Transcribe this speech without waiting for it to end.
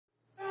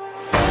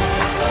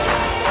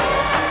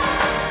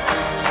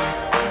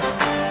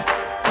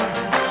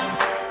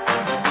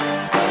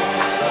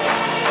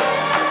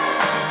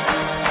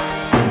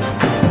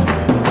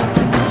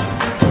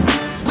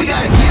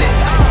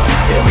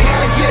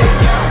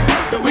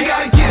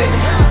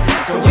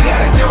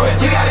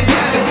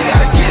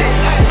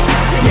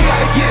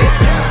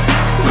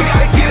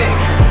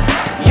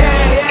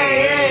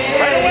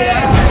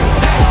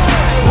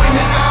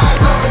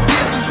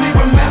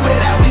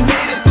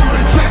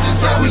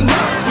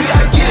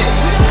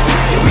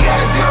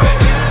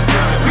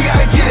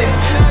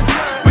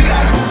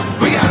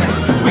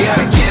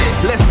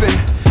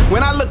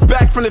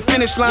from the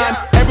finish line.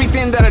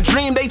 Everything that I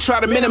dreamed, they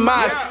try to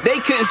minimize. They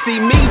couldn't see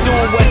me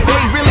doing what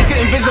they really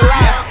couldn't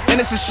visualize. And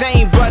it's a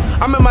shame, but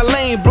I'm in my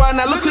lane, bruh.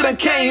 Now look who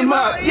done came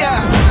up, yeah.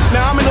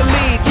 Now I'm in the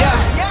lead,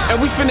 yeah. And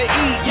we finna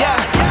eat, yeah.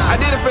 I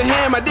did it for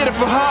him, I did it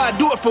for her, I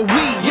do it for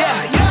we, yeah.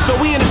 So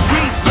we in the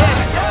streets,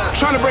 yeah.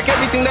 Trying to break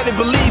everything that they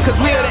believe, cause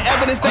we are the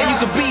evidence that you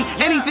could be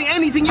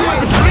anything you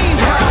ever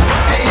dreamed,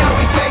 huh? Hey yo,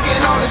 we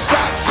taking all the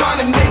shots,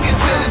 trying to make it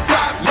to the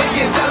top. They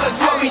can tell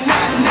us what we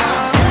not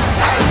now.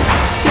 Hey,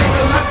 take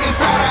a look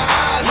inside our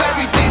eyes.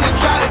 Everything that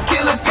try to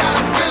kill us got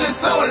us feeling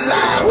so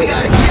alive. We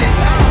gotta get it,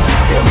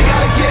 yeah, we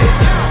gotta get it,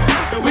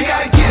 we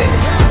gotta get it,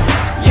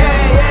 yeah.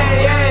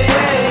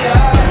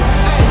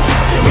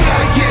 We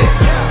gotta get it,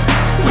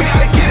 we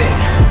gotta get it,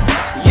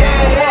 yeah.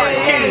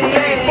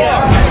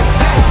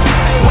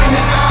 When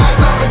the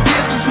odds are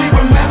against us, we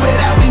remember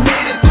that we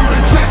made it through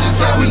the trenches,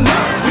 so we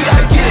know we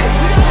gotta get it,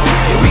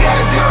 we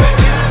gotta do it,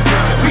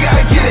 we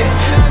gotta get it,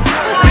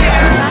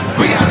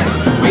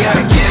 we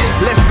gotta get it.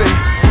 Listen,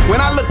 when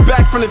I look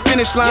back from the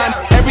finish line,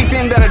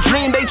 everything that I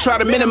dreamed, they try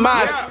to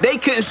minimize. They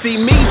couldn't see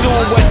me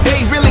doing what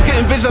they really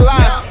couldn't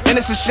visualize. And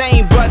it's a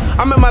shame, but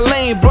I'm in my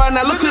lane, bruh.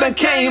 Now look who done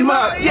came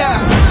up, yeah.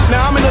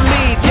 Now I'm in the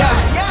lead,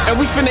 yeah. And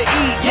we finna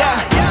eat,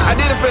 yeah. I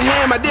did it for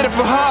him, I did it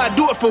for her, I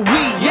do it for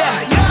we, yeah.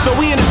 So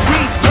we in the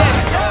streets,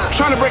 yeah.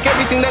 Trying to break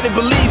everything that they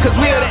believe, cause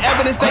we are the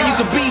evidence that you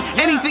could be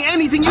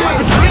anything you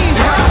ever dreamed,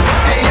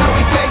 huh? Hey yo,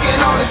 we taking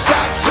all the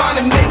shots, trying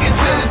to make it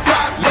to the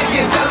top. They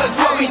can tell us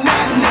what we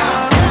not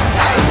now.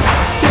 Hey,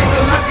 take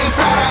a look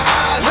inside our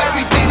eyes.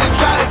 Everything that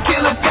try to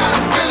kill us got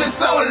us feeling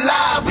so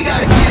alive. We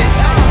gotta get it,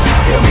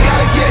 yeah, we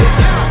gotta get it,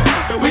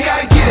 we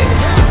gotta get it,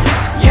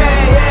 yeah.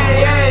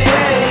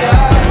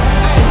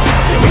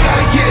 We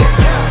gotta get it,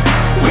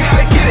 we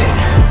gotta get it,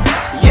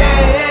 yeah.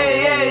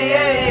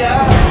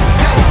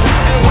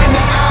 And when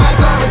the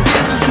odds are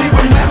against us, we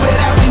remember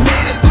that we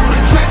made it through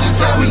the trenches,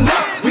 so we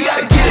know we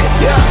gotta get it,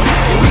 yeah.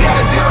 We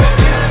gotta do it,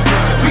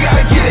 we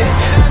gotta get it,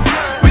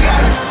 we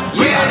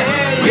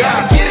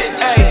gotta get it.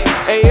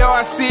 Hey, yo,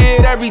 I see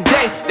it every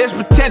day. There's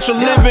potential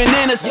living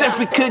in us if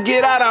we could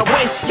get out our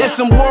way. There's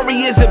some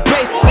warriors at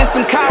bay, there's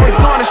some cowards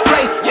gone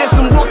astray. There's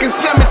some walking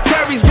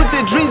cemeteries with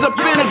their dreams up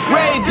in a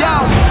grave,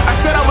 yo. I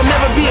said I would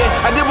never be it,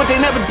 I did what they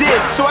never did,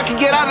 so I could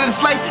get out of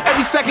this life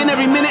every second,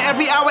 every minute,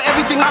 every hour,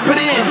 everything I put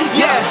in,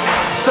 yeah.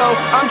 So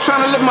I'm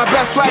trying to live my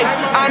best life.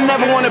 I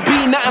never wanna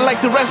be nothing like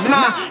the rest,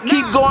 nah.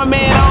 Keep going,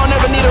 man, I don't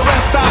ever need a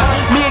rest stop.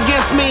 Me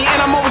against me, and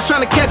I'm always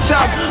trying to catch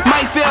up.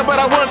 Might fail, but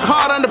I work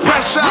hard under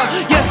pressure.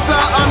 Yes, sir,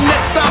 I'm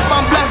next up,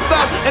 I'm blessed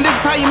up, and this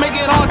is how you make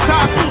it on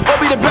top, or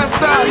be the best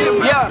of,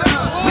 yeah.